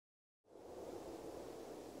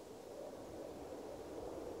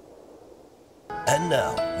And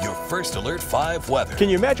now, your first Alert 5 weather. Can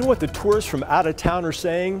you imagine what the tourists from out of town are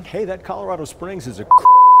saying? Hey, that Colorado Springs is a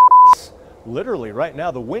literally right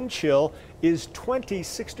now. The wind chill is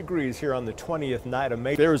 26 degrees here on the 20th night of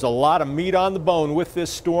May. There is a lot of meat on the bone with this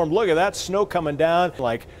storm. Look at that snow coming down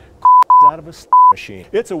like out of a machine.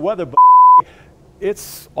 It's a weather.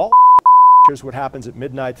 It's all. Here's what happens at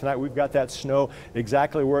midnight tonight. We've got that snow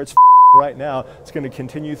exactly where it's right now. It's going to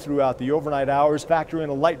continue throughout the overnight hours. Factor in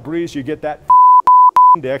a light breeze, you get that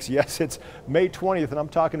index. Yes, it's May 20th, and I'm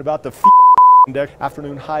talking about the index.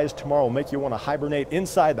 Afternoon highs tomorrow will make you want to hibernate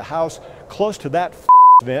inside the house, close to that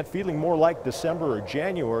event, feeling more like December or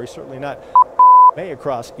January, certainly not May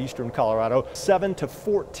across eastern Colorado. 7 to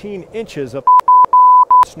 14 inches of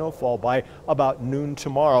snowfall by about noon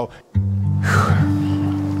tomorrow.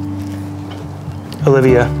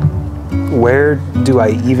 Olivia, where do I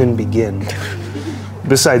even begin?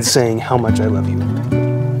 Besides saying how much I love you.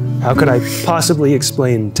 How could I possibly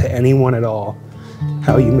explain to anyone at all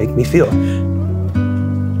how you make me feel?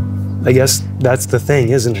 I guess that's the thing,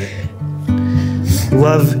 isn't it?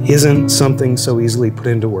 Love isn't something so easily put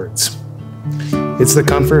into words. It's the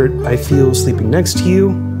comfort I feel sleeping next to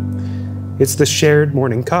you. It's the shared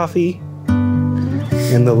morning coffee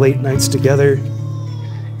and the late nights together.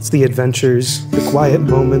 It's the adventures, the quiet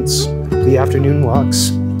moments, the afternoon walks,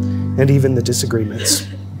 and even the disagreements.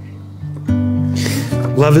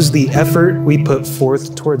 Love is the effort we put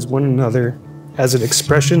forth towards one another as an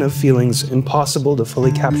expression of feelings impossible to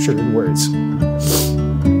fully capture in words.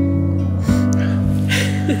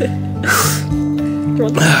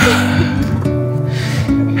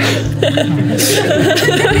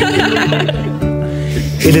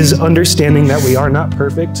 It is understanding that we are not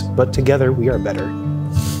perfect, but together we are better.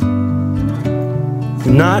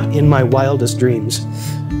 Not in my wildest dreams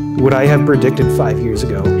would I have predicted 5 years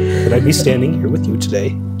ago that I'd be standing here with you today.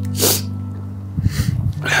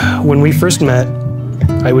 When we first met,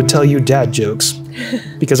 I would tell you dad jokes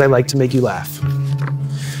because I like to make you laugh.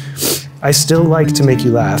 I still like to make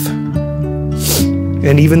you laugh.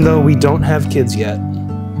 And even though we don't have kids yet,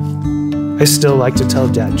 I still like to tell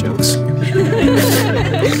dad jokes.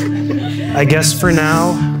 I guess for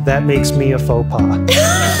now, that makes me a faux pas.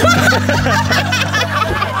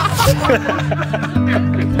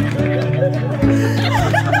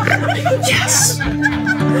 Yes!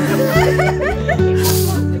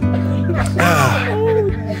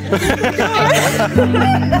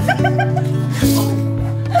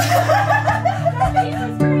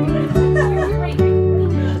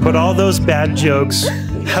 But all those bad jokes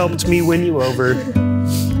helped me win you over,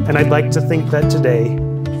 and I'd like to think that today,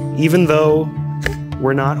 even though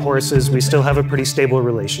we're not horses, we still have a pretty stable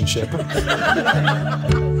relationship.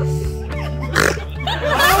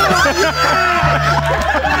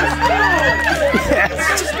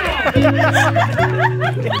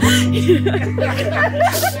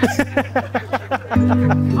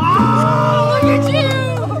 Oh, look at you!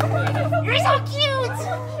 You're so cute!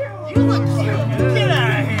 You look cute! Get out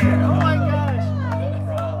of here! Oh my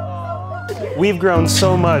gosh! We've grown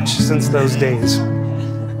so much since those days.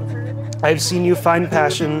 I've seen you find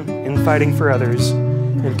passion in fighting for others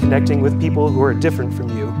and connecting with people who are different from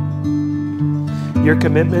you. Your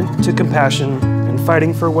commitment to compassion and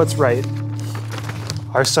fighting for what's right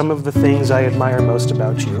are some of the things I admire most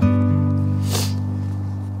about you.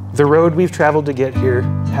 The road we've traveled to get here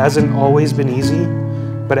hasn't always been easy,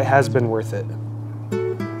 but it has been worth it.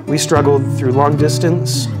 We struggled through long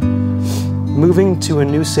distance, moving to a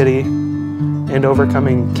new city, and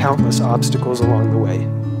overcoming countless obstacles along the way.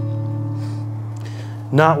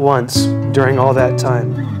 Not once during all that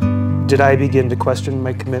time did I begin to question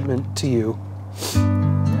my commitment to you.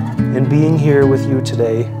 And being here with you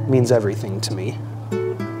today means everything to me.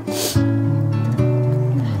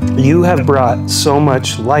 You have brought so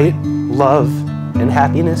much light, love, and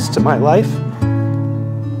happiness to my life.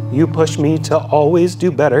 You push me to always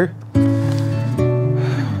do better.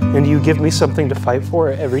 And you give me something to fight for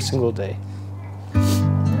every single day.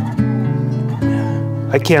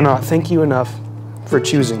 I cannot thank you enough for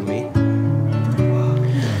choosing me.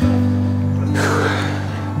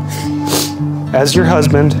 As your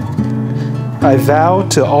husband, I vow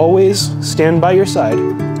to always stand by your side.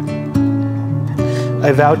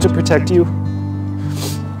 I vow to protect you,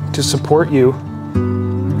 to support you,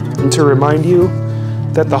 and to remind you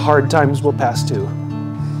that the hard times will pass too.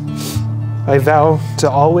 I vow to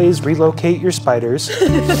always relocate your spiders,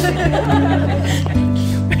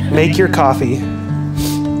 make your coffee,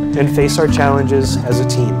 and face our challenges as a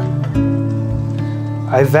team.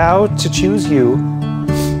 I vow to choose you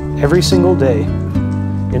every single day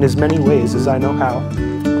in as many ways as I know how.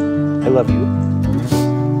 I love you.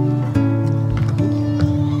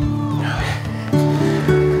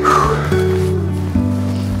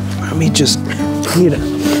 me just,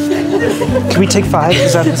 can we take 5?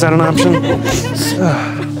 Is that an option?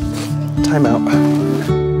 Time out.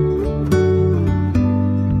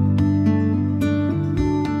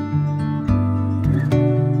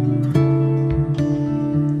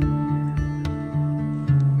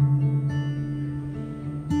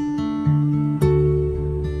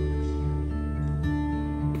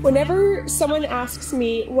 Whenever someone asks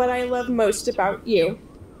me what I love most about you,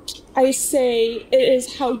 I say it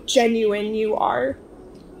is how genuine you are.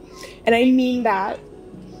 And I mean that.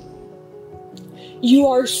 You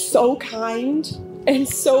are so kind and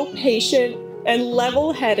so patient and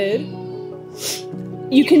level-headed.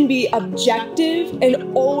 You can be objective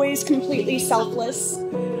and always completely selfless.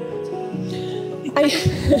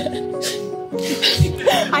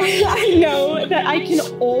 I know that I can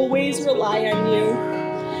always rely on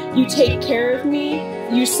you. You take care of me,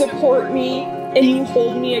 you support me, and you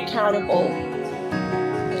hold me accountable.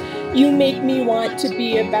 You make me want to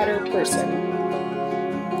be a better person.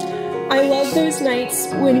 I love those nights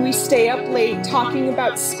when we stay up late talking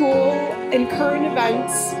about school and current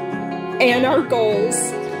events and our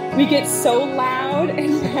goals. We get so loud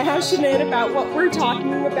and passionate about what we're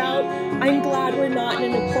talking about. I'm glad we're not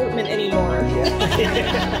in an apartment anymore.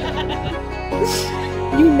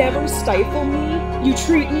 You never stifle me. You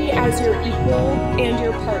treat me as your equal and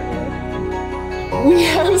your partner. We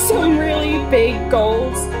have some really big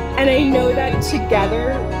goals, and I know that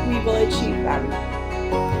together we will achieve them.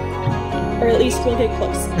 Or at least we'll get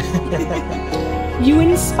close. You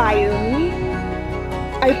inspire me.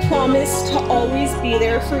 I promise to always be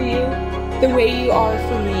there for you the way you are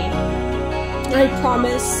for me. I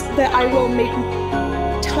promise that I will make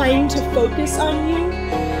time to focus on you.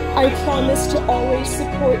 I promise to always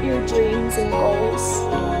support your dreams and goals.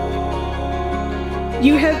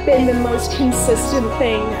 You have been the most consistent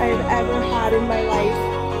thing I've ever had in my life.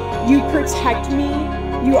 You protect me,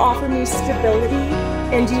 you offer me stability,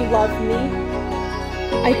 and you love me.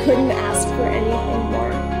 I couldn't ask for anything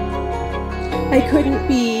more. I couldn't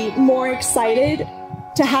be more excited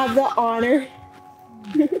to have the honor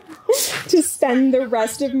to spend the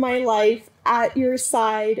rest of my life at your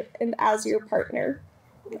side and as your partner.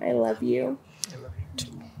 I love you. I love you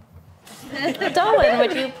too. Dolan,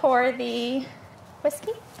 would you pour the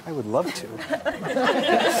whiskey? I would love to.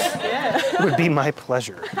 It would be my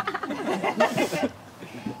pleasure.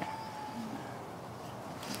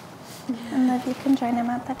 And Liv, you can join him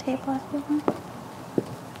at the table if you want.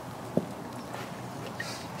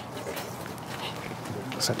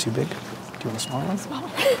 Is that too big? Do you want a smaller one? Smaller.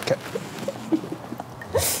 Okay.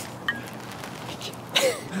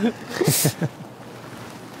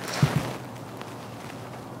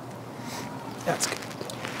 That's good.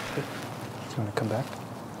 Do you want to come back?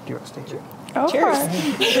 Do you want to stay here? Oh, cheers.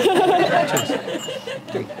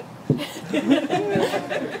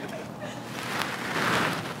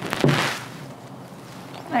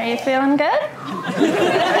 Are you feeling good?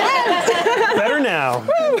 Better now.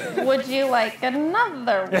 Would you like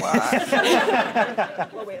another one?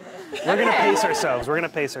 We're going to pace ourselves. We're going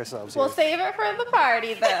to pace ourselves here. We'll save it for the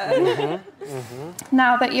party then.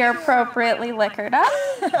 Now that you're appropriately liquored up,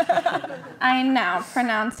 I now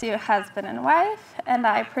pronounce you husband and wife, and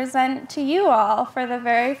I present to you all for the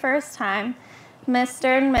very first time,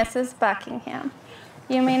 Mr. and Mrs. Buckingham.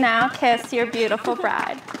 You may now kiss your beautiful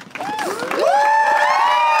bride.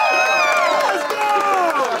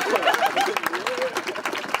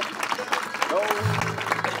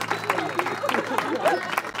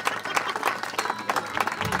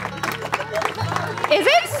 Is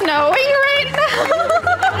it snowing right now?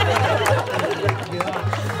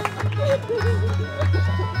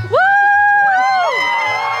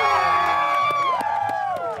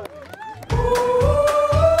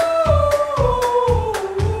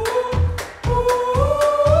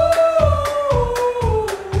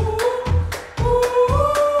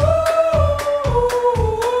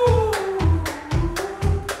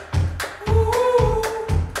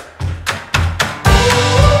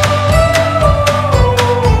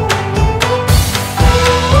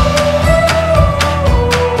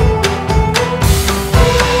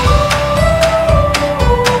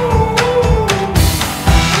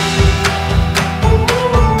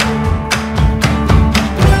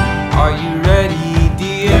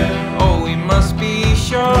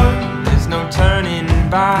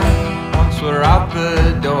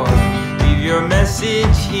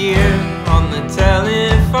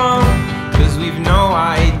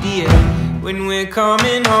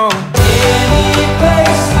 Coming home. Any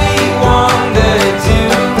place we wander to,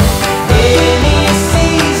 any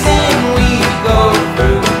season we go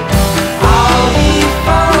through, I'll be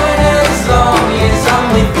fine as long as I'm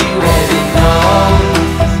with you.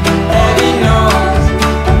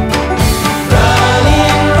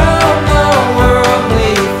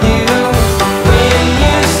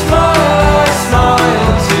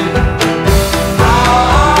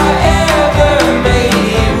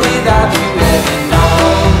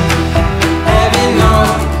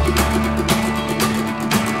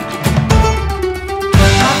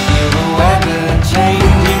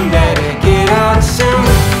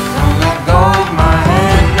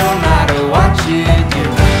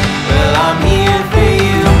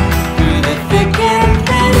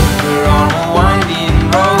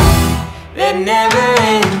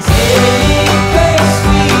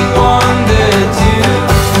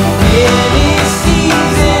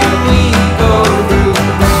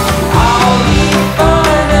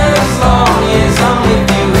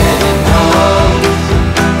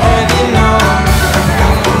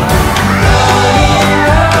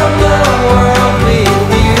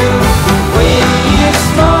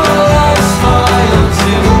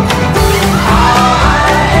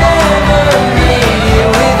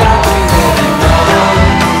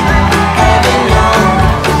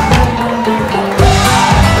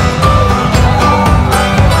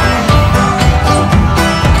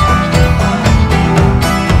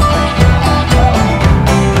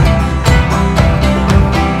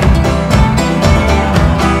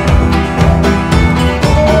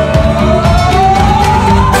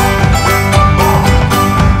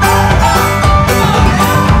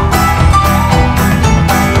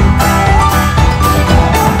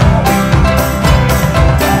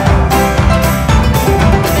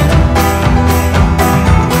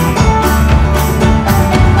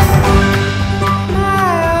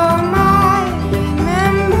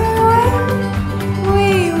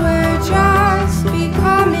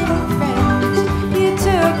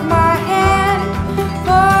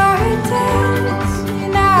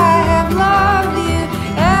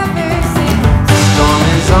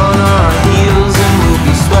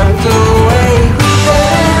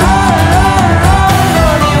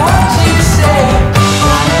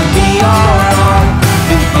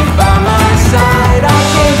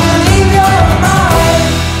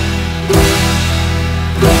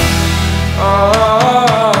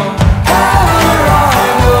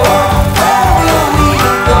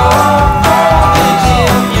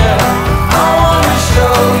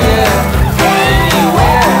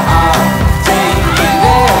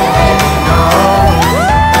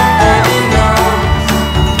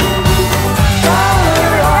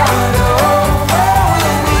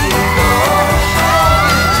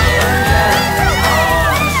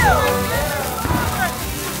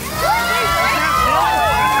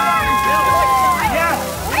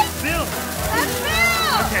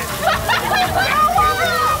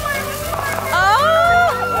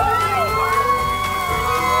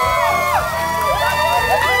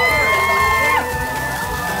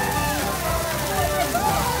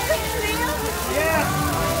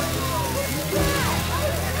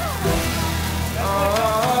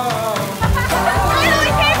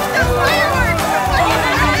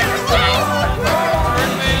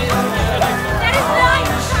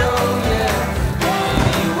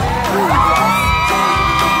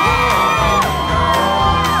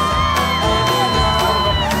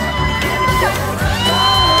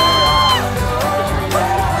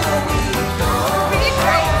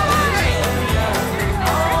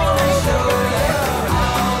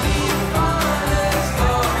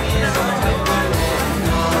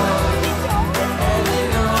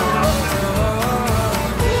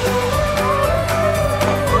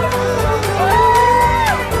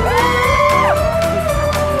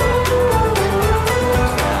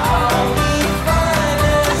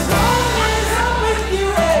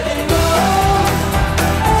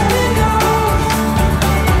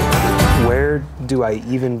 do I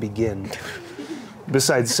even begin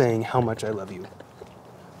besides saying how much I love you?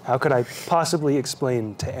 How could I possibly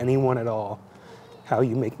explain to anyone at all how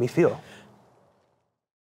you make me feel?